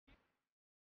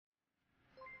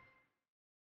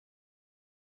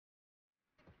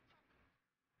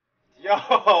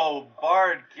Yo,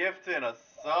 Bard gifting a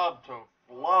sub to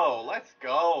Flo. Let's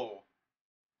go.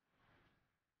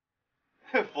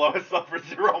 Flo is sub for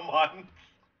 0 months.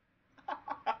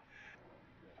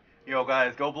 Yo,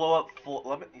 guys, go blow up Flo.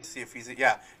 Let me see if he's.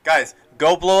 Yeah, guys,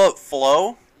 go blow up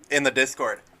Flo in the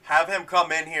Discord. Have him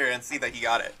come in here and see that he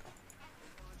got it.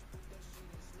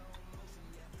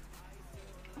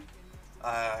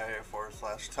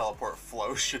 /teleport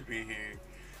Flo should be here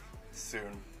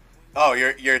soon. Oh,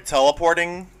 you're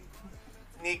teleporting?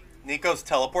 Nico's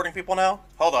teleporting people now?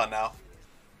 Hold on now.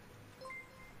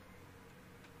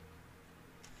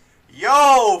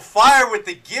 Yo, Fire with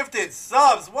the gifted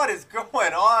subs. What is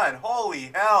going on?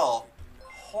 Holy hell.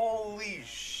 Holy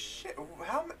shit.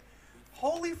 How many?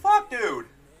 Holy fuck, dude.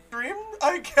 Stream,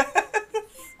 I guess.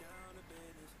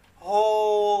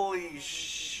 Holy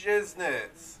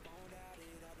shiznits.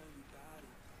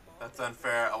 That's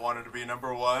unfair. I wanted to be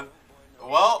 #1.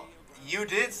 Well, you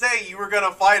did say you were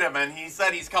gonna fight him, and he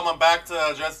said he's coming back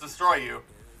to just destroy you.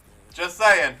 Just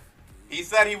saying. He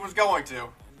said he was going to.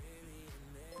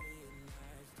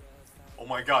 Oh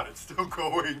my god, it's still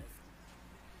going.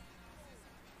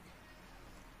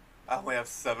 I only have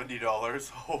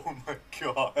 $70. Oh my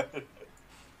god.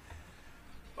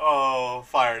 Oh,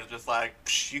 Fire's just like,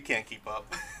 psh, you can't keep up.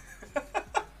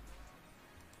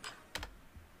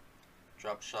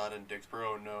 Drop shot in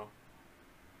Dixboro, no.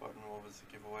 What was the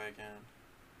giveaway again?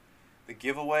 The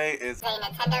giveaway is a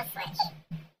Nintendo Switch.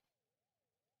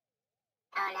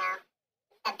 Oh no.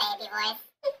 The baby voice.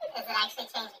 Is it actually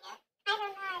changing it? I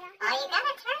don't know. Well, you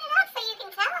gotta turn it up so you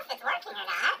can tell if it's working or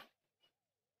not.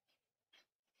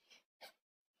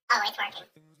 Oh, it's working.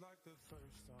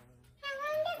 How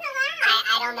long does it last?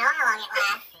 I don't know how long it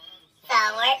lasts. So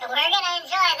we're gonna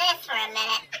enjoy this for a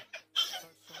minute.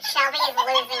 Shelby is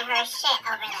losing her shit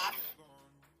over this.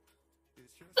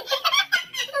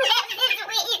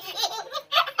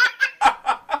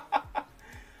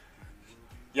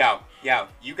 Yo,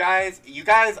 you guys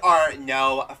are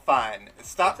no fun.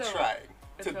 Stop trying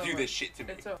to do this shit to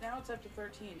me. Now it's up to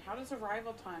 13. How does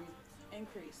arrival time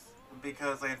increase?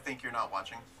 Because I think you're not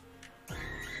watching.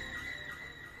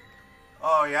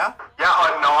 Oh yeah?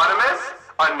 Yeah,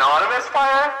 anonymous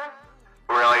Fire?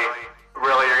 Really?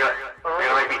 You're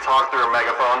gonna make me talk through a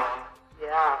megaphone?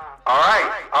 Yeah. Alright,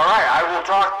 I will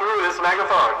talk through this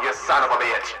megaphone, you son of a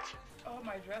bitch. Oh,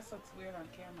 my dress looks weird on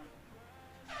camera.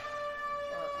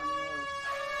 Or on yours.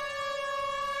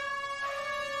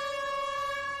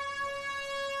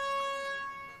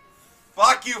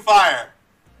 Fuck you, Fire!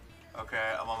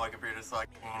 Okay, I'm on my computer so I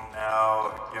can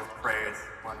now give praise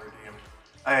when redeemed.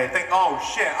 Oh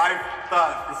shit, I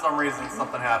thought for some reason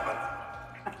something happened.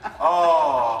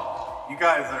 Oh, you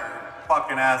guys are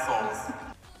fucking assholes.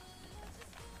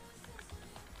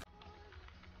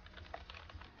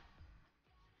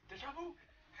 Deja vu?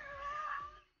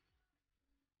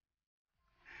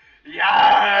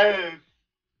 Yes!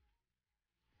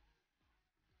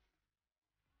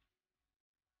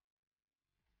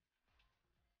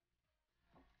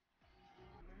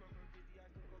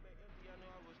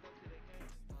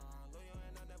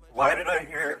 Why did I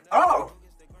hear? Oh!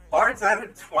 Bard's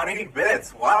added 20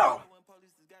 bits. Wow.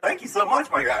 Thank you so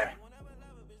much, my guy.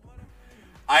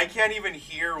 I can't even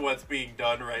hear what's being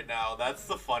done right now. That's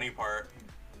the funny part.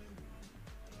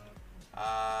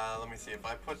 Let me see. If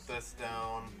I put this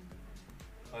down...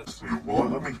 Let's see. Will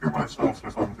it let me hear myself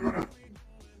if I'm doing it?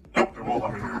 Nope, it won't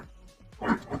let me hear.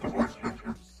 Wait, with the voice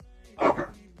changer. Okay.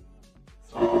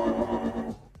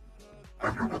 So... I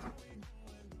hear nothing.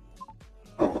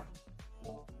 Oh.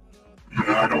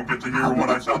 Yeah, I don't get to hear what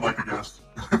I sound like a guest.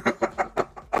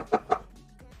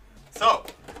 So,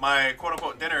 my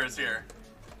quote-unquote dinner is here.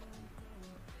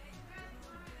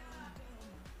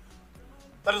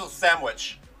 That is a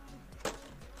sandwich.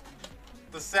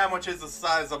 The sandwich is the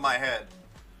size of my head.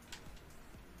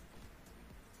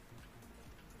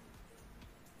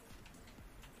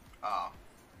 Oh.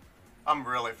 I'm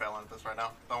really failing at this right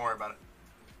now. Don't worry about it.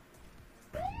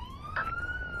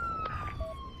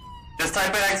 Just type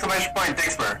in exclamation point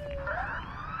Dixper.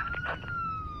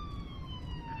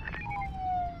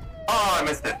 Oh, I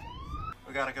missed it.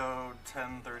 We gotta go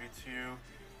 10:32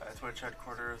 at Twitch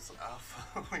headquarters.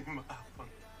 Alpha Lima Alpha.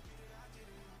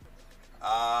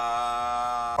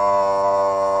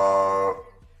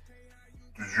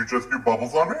 Did you just do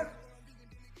bubbles on me?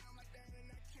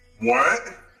 What?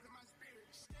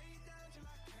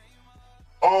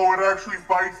 Oh, it actually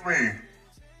fights me.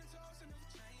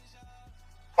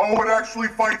 Oh, it actually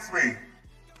fights me.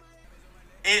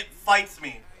 It fights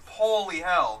me. Holy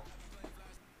hell.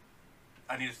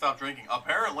 I need to stop drinking.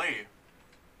 Apparently.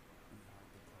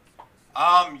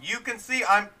 You can see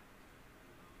I'm...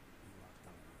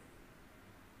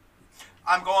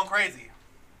 I'm going crazy.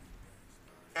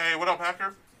 Hey, what up,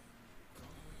 hacker?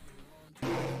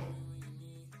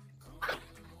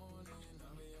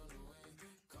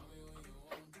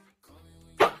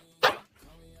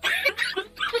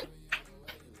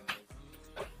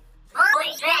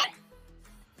 Holy shit!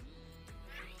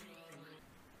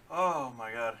 Oh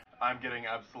my god. I'm getting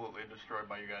absolutely destroyed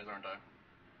by you guys, aren't I?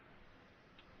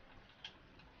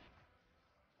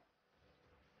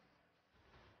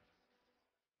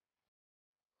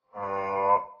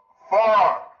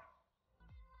 Fuck!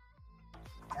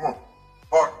 Come on,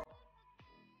 fuck!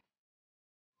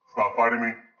 Stop fighting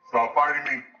me! Stop fighting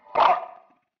me! Fuck!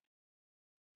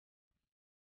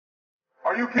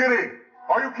 Are you kidding?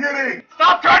 Are you kidding?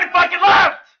 Stop turning fucking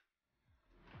left!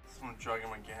 Someone drug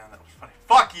him again, that was funny.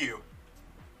 Fuck you!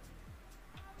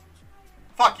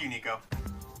 Fuck you, Nico.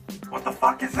 What the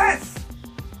fuck is this?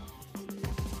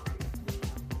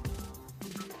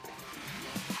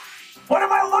 What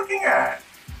am I looking at?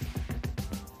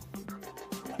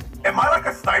 Am I like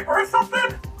a sniper or something?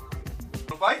 You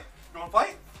wanna fight? You wanna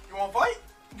fight? You wanna fight?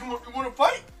 You wanna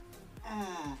fight?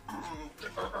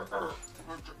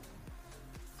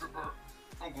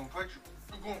 I'm gonna fight you.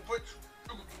 I'm gonna fight you.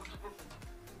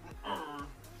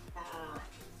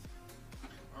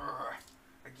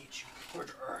 I get you. I'm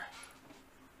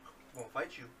gonna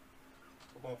fight you.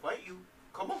 I'm gonna fight you.